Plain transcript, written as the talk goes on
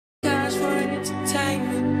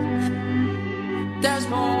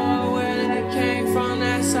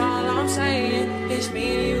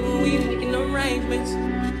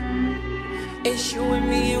It's you and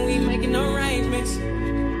me and we making arrangements.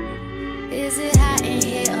 Is it hot in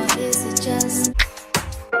here or is it just?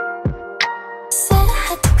 Said I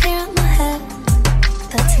had to clear up my head,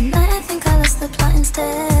 but tonight I think I lost the plot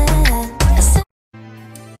instead.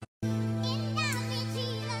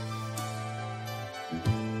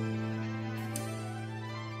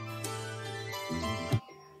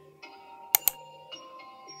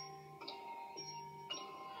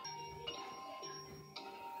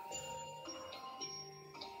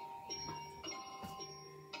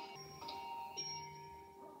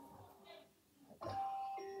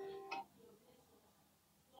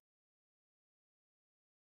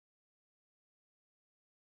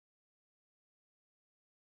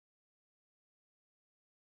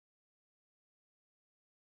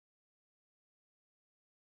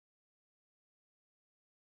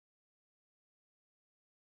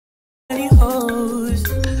 Hoes,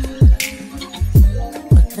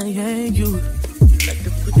 but they ain't you. You like to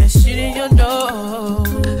put that shit in your nose,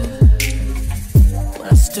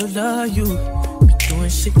 but I still love you. Be doing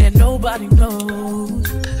shit that nobody knows.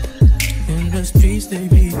 In the streets they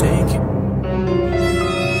be thinking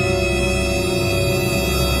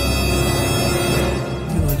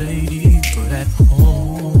you a lady, but at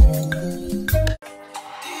home.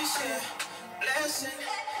 This year, blessing,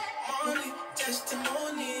 money,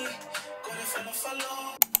 testimony.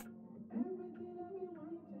 Follow.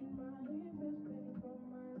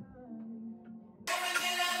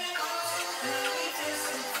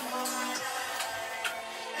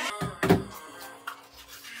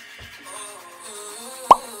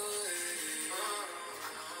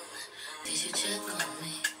 Did you check on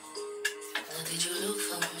me? Or did you look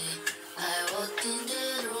for me? I walked in the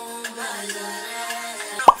room, eyes are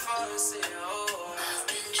I've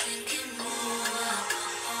been drinking more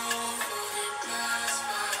alcohol for the past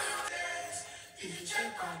 5 days. Did you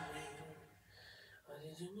check on me? Or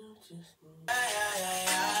did you notice me?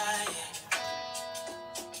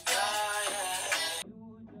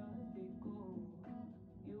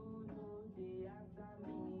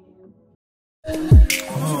 If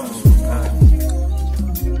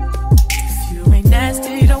you ain't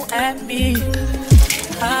nasty, don't at me.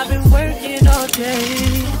 I've been working all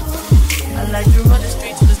day. I like to run the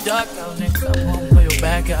streets till it's dark out and come home, pull your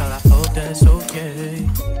back out. I hope that's okay.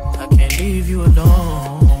 I can't leave you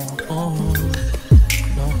alone.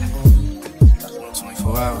 No.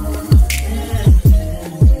 24 hours.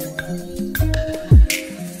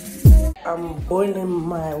 I'm boiling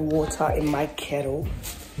my water in my kettle.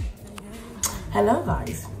 Hello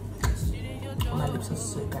guys. My lips are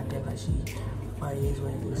so goddamn ashy. My ears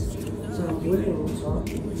were this. So I'm boiling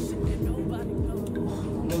water.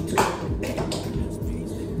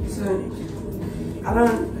 So I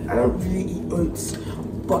don't really eat oats,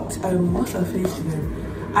 but once I finish them,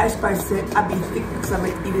 I spice it. I be thick because I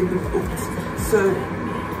like eating with oats. So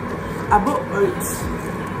I bought oats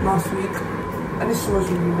last week, and this was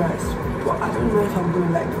really nice. But I don't know if I'm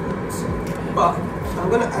gonna like the oats. But I'm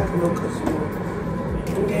gonna add milk as well.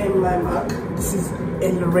 I'm getting my mug. This is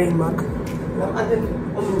a Lorraine mug. And I'm adding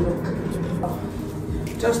almond milk.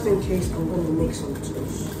 Just in case I'm gonna make some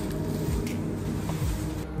toast.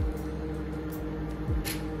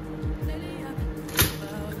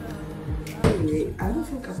 I don't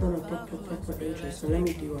think I've done a proper intro, so let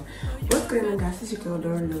me do one. What's going on, guys? This is your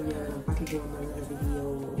girl loriilorianne. I'm back again with another video.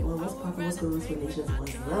 Well, what's poppin'? What's going on with nations?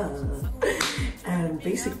 What's love? And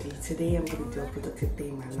basically, today I'm going to do a productive day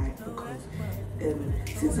in my life because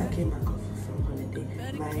since I came back from holiday,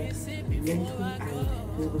 my mental and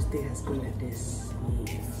physical state has been like this.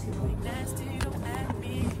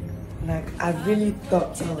 Like, I really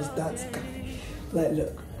thought I was that guy. Like,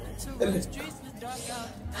 look.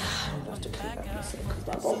 I'm about to clean that myself because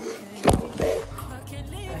my bum is there. I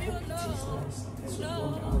hope it tastes nice. This was £1.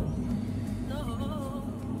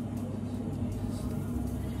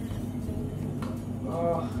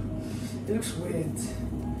 Oh, it looks weird.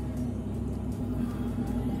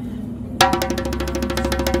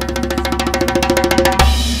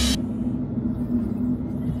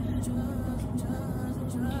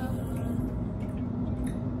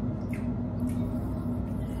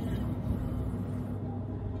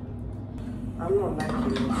 I'm not liking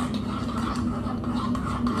this.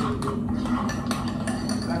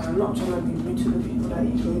 Like, I'm not trying to be rude to the people that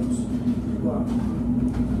eat oats, but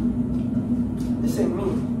this ain't me.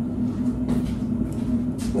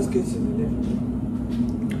 Let's get to the living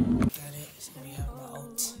room. Got it. So we have my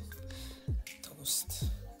oats, toast,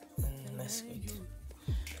 and let's go.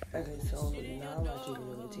 Okay, so now I'm actually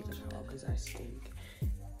going to take a shower because I stink.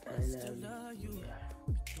 And yeah.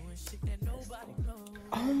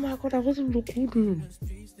 Oh my god, I wasn't recording.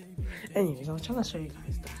 Anyways, I was trying to show you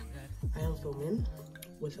guys that I am filming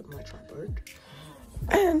with my tripod,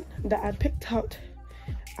 and that I picked out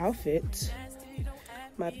outfits.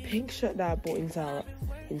 My pink shirt that I bought in Zara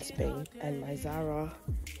in Spain, and my Zara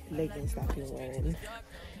leggings that I've been wearing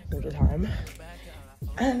all the time.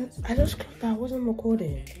 And I just clicked that I wasn't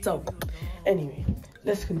recording. So, anyway,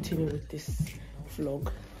 let's continue with this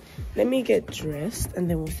vlog. Let me get dressed and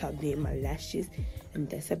then we'll start doing my lashes, and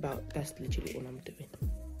that's literally all I'm doing.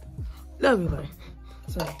 There we go.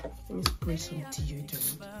 So let me spray some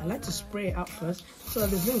deodorant. I like to spray it out first so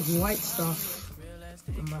there's no white stuff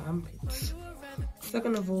on my armpits.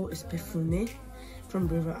 Second of all is Perfume from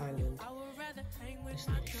River Island. It's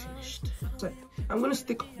nearly finished. So I'm gonna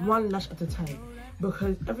stick one lash at a time,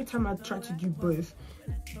 because every time I try to do both,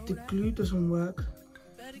 the glue doesn't work.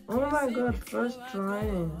 Oh my god, first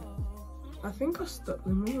trying. I think I stuck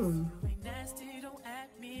them on.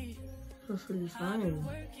 Perfectly fine.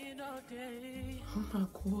 Oh my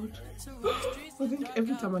god. I think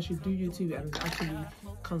every time I should do YouTube and it actually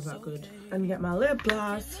comes out good. And get my lip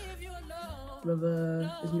gloss. Rubber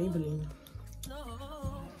is Maybelline.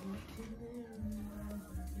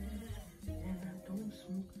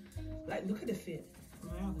 Like, look at the fit.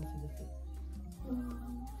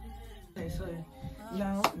 Okay, so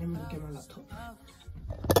now let me get my laptop,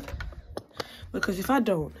 because if I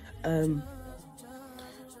don't, I'm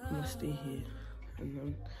gonna stay here and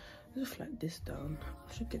then just flat this down.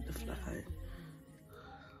 I should get the flat height.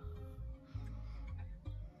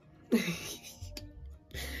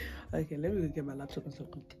 Okay, let me go get my laptop and so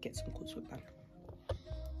I can get some coursework done.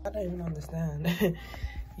 I don't even understand.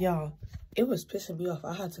 Y'all, it was pissing me off.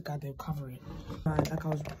 I had to goddamn cover it. Like I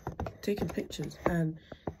was taking pictures and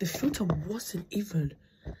the filter wasn't even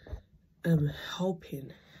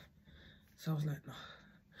helping. So I was like, no,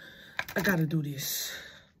 I gotta do this.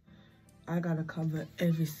 I gotta cover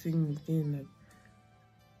every single thing. Like,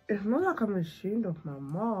 it's not like I'm ashamed of my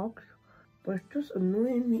marks, but it's just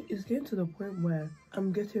annoying me. It's getting to the point where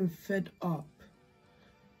I'm getting fed up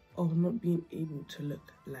of not being able to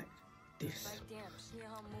look like this.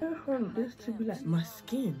 I want this to be like my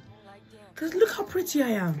skin, because look how pretty I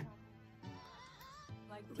am.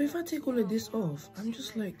 But if I take all of this off, I'm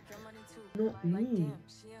just like, not me.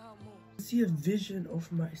 I see a vision of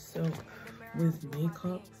myself with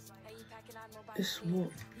makeup. It's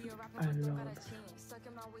what I love.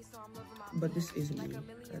 But this is me,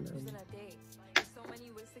 and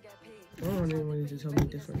I don't want anyone to tell me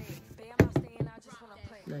different.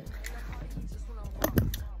 Like,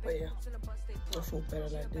 but yeah, I feel better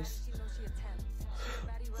like this.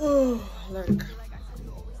 Oh, like,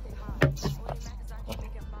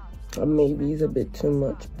 maybe it's a bit too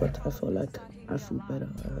much, but I feel like I feel better.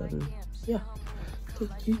 Yeah, the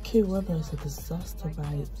UK weather is a disaster,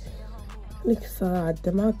 right? Like, so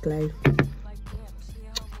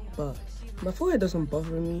but my forehead doesn't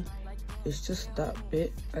bother me. It's just that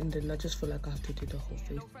bit, and then I just feel like I have to do the whole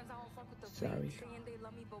face. Sorry.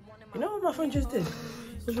 You know what my friend just did?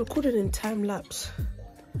 It was recorded in time lapse.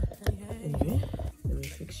 Anyway, let me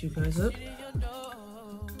fix you guys up.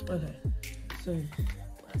 Okay, so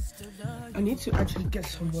I need to actually get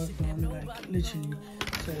some work done, like literally.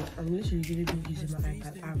 So I'm literally going to be using my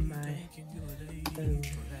iPad and my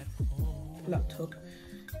laptop.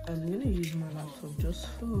 I'm going to use my laptop just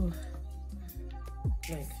for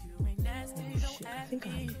like, oh shit, I think I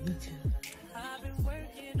have a meeting.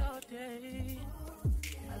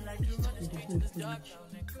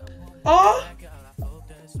 Oh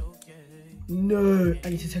no, I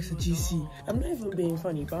need to text the GC. I'm not even being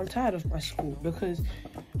funny, but I'm tired of my school, because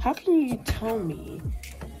how can you tell me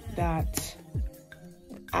that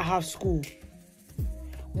I have school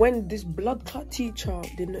when this blood clot teacher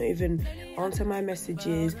did not even answer my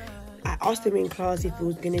messages? I asked him in class if he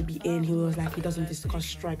was going to be in. He was like, he doesn't discuss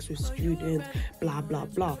strikes with students, blah blah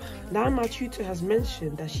blah. Now my tutor has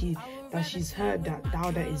mentioned that she's heard that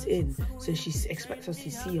Dauda is in, so she expects us to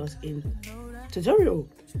see us in tutorial.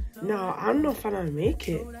 Now I'm not gonna make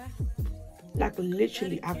it. Like,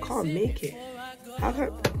 literally, I can't make it.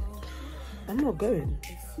 I'm not going.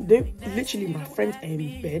 Literally, my friends are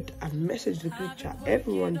in bed. I've messaged the group chat.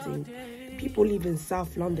 Everyone's in. People live in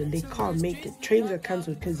South London. They can't make it. Trains are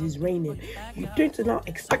cancelled because it's raining. You don't now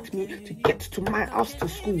expect me to get to my house to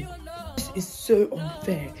school. This is so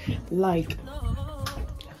unfair. Like,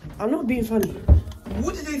 I'm not being funny.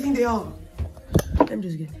 What do they think they are? Let me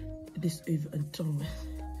just get this over and done with.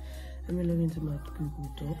 Let me log into my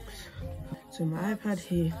Google Docs. So my iPad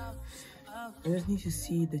here. I just need to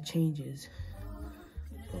see the changes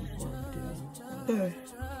of what I'm doing.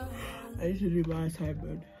 I need to do my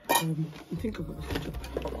iPad. I think I'm gonna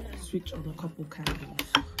switch on a couple candles.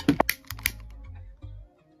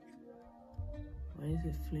 is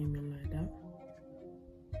it flaming like that?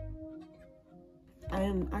 I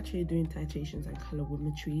am actually doing titrations and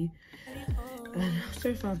calorimetry, and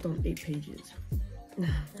so far I've done 8 pages.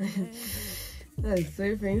 That is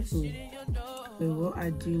so painful. So what I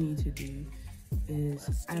do need to do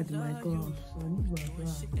is add my gloves. So I need my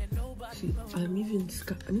gloves. See, I need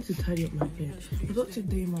to tidy up my bed. Productive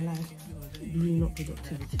day in my life, really not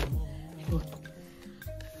productivity. But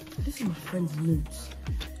this is my friend's notes.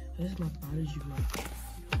 This is my biology work.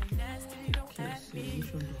 Okay, so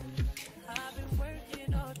which one do I need?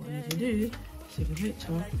 What I need to do, take a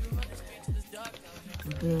picture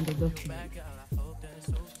and put it on the document.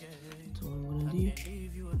 So what I'm gonna do,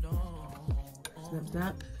 snap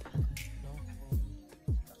that.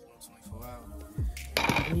 I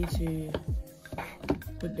need to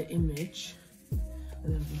put the image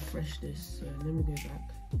and then refresh this. So let me go back.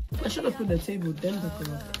 I should have put the table then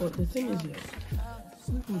before, but the thing is,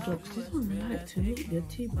 simple jokes, they don't like to make their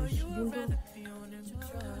table smaller.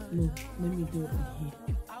 No, let me do it on here.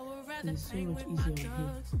 It's so much easier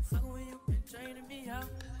on here.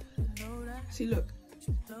 See, look.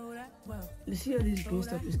 You see all this green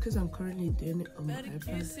stuff? It's because I'm currently doing it on my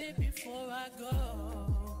iPad.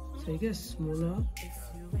 So it gets smaller on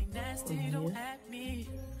here.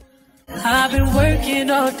 I've been working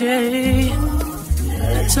all day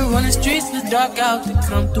to run the streets in the dark out, to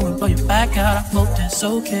come through and blow your back out. I hope that's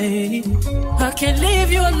okay. I can't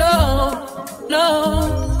leave you alone,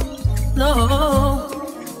 no, no.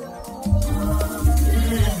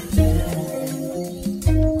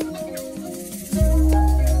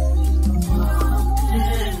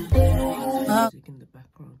 Music in the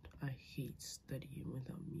background. I hate studying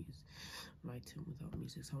without music, writing without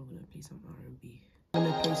music. So I'm gonna play some R&B. I'm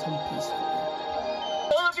gonna play some peaceful.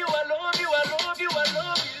 Love you, I love you, I love you, I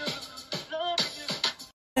love you, love you.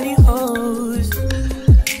 Any hoes,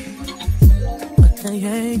 but I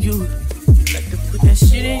ain't you. Like to put that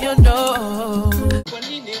shit in your nose.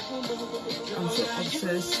 I'm so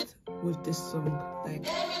obsessed with this song. Like,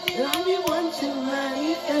 love you want to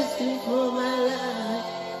manifesting for my life.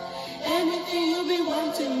 Anything you be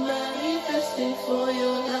wanting, manifesting for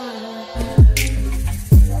your life.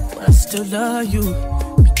 But I still love you.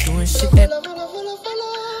 Be doing shit that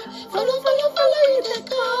follow,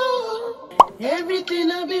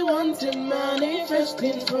 everything I be wanting,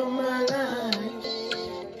 manifesting for my life.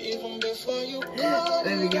 Even before you go,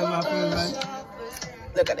 let me get my phone, man.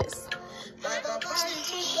 Look at this.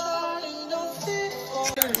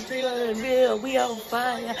 We on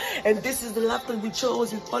fire, and this is the life that we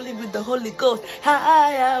chose. We're falling with the Holy Ghost.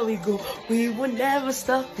 Higher we go, we will never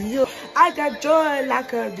stop you. I got joy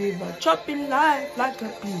like a diva, chopping life like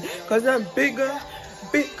a bee. Cause I'm bigger,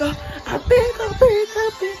 bigger, I'm bigger,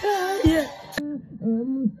 bigger, bigger, yeah.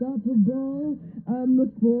 I'm unstoppable, I'm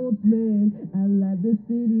the fourth man. I like the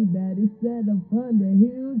city that is set upon the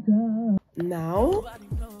hilltop. Now,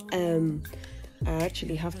 I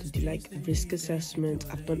actually have to do like risk assessment.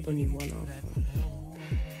 I've done only one alpha.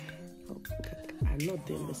 I'm not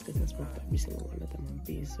doing risk assessment for every single one of them. I'm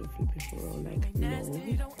being so flipping for real. Like, no.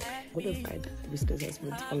 What if I did risk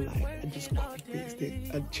assessment online and just copy paste it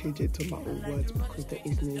and change it to my own words, because there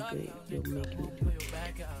is no way you're making me do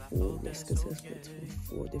 4 risk assessments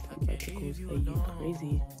for 4 different verticals. Are you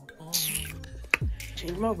crazy?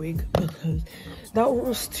 Change my wig because that one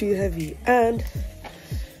was too heavy, and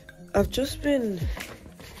I've just been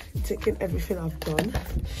taking everything I've done.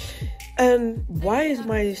 And why is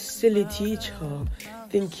my silly teacher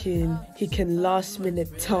thinking he can last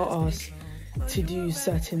minute tell us to do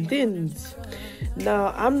certain things?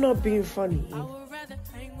 Now, I'm not being funny.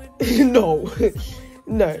 No.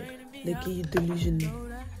 No. Like, you're delusional.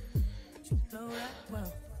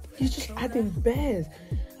 You're just adding bears.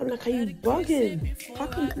 I'm like, are you bugging? How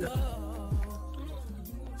come?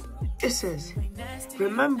 It says,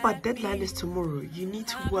 remember, deadline is tomorrow. You need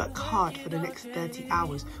to work hard for the next 30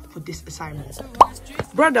 hours for this assignment.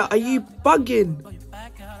 Brother, are you bugging?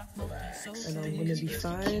 And I'm gonna be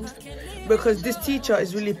fine, because this teacher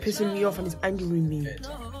is really pissing me off and is angry with me.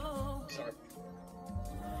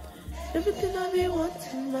 Everything I be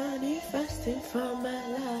wanting, manifesting for my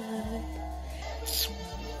life.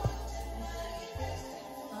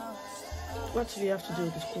 What do you have to do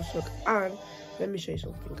with this coursework? And let me show you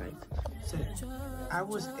something, guys. So, I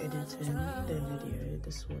was editing the video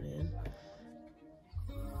this morning,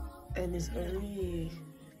 and it's only,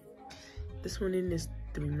 this morning is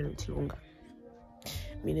 3 minutes longer.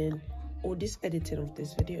 Meaning, all this editing of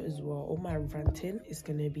this video as well, all my ranting is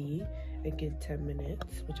gonna be a good 10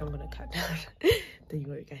 minutes, which I'm gonna cut down. Don't you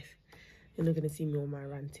worry, guys. You're not gonna see me on my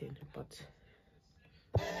ranting, but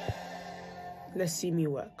let's see me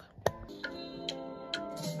work.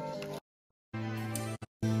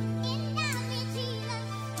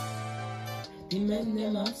 The men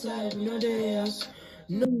them outside, we know they ask.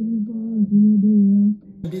 No, we know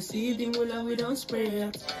they ask. Deceive them, well, we don't spray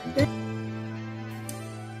it.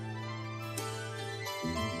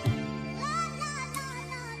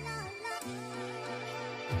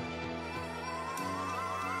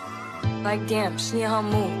 Like damn, she in her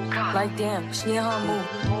mood. Like damn, she in her mood.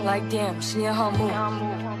 Like damn, she in her mood.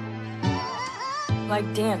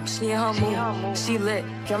 Like damn, she in her mood. She lit,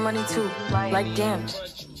 get money too. Like damn.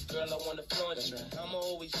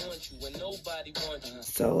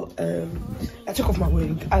 So I took off my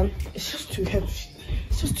wig and it's just too heavy.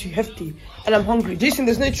 It's just too hefty, and I'm hungry. Jason,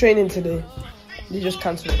 there's no training today. They just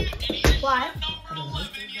cancelled it. Why? I don't know.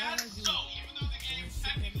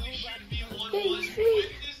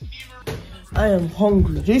 I am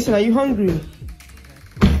hungry. Jason, are you hungry?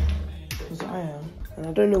 Because I am, and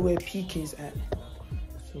I don't know where PK is at.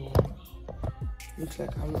 So looks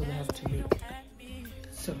like I'm gonna have to make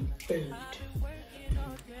some food.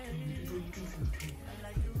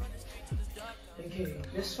 Okay,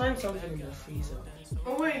 let's find something in the freezer.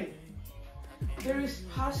 Oh wait, there is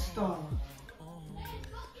pasta.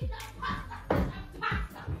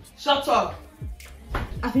 Shut up.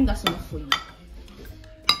 I think that's enough for you.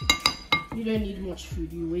 You don't need much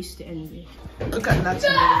food, you waste it anyway. Look at that.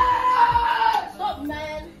 Stop,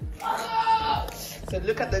 man. So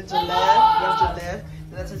look at the gelée. We have gelée.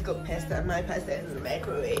 And that's just got pasta, and my pasta is in the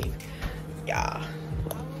microwave. Yeah.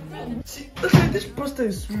 See, look at this pasta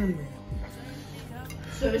is small.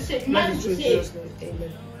 So it's it, man.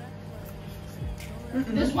 Amen.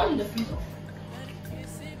 There's one in the freezer.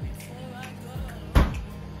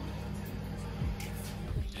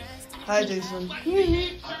 Hi, Jason.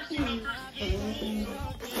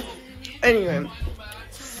 Anyway,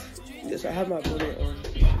 yes, I have my bonnet on.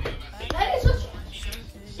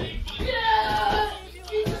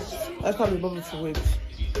 I can't be bothered for wigs.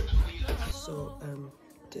 So,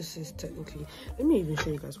 this is technically. Let me even show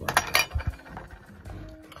you guys what I've done.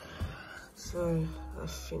 So, I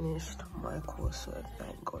finished my course, so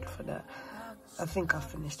thank God for that. I think I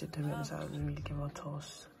finished it, to be honest. I didn't really give a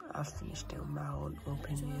toss. I've finished it on my own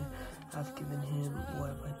opinion. I've given him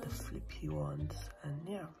whatever the flip he wants, and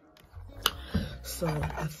yeah. So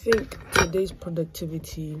I think today's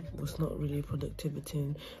productivity was not really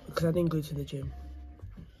productivity because I didn't go to the gym.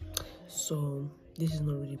 So this is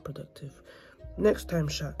not really productive. Next time,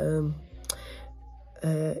 Sha.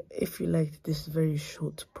 If you liked this very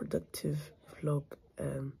short productive vlog,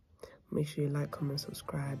 make sure you like, comment,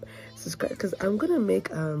 subscribe because I'm gonna make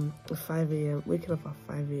a 5 a.m. waking up at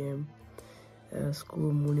 5 a.m.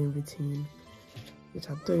 School morning routine, which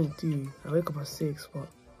I don't do. I wake up at 6, but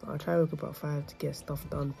I'll try to wake up at 5 to get stuff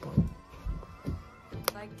done. But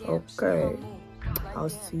okay, I'll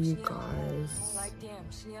see you guys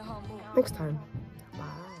next time.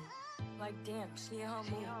 Bye. Like damn, she in her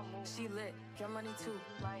mood. She lit, get money too.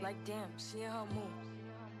 Like damn, she in her mood.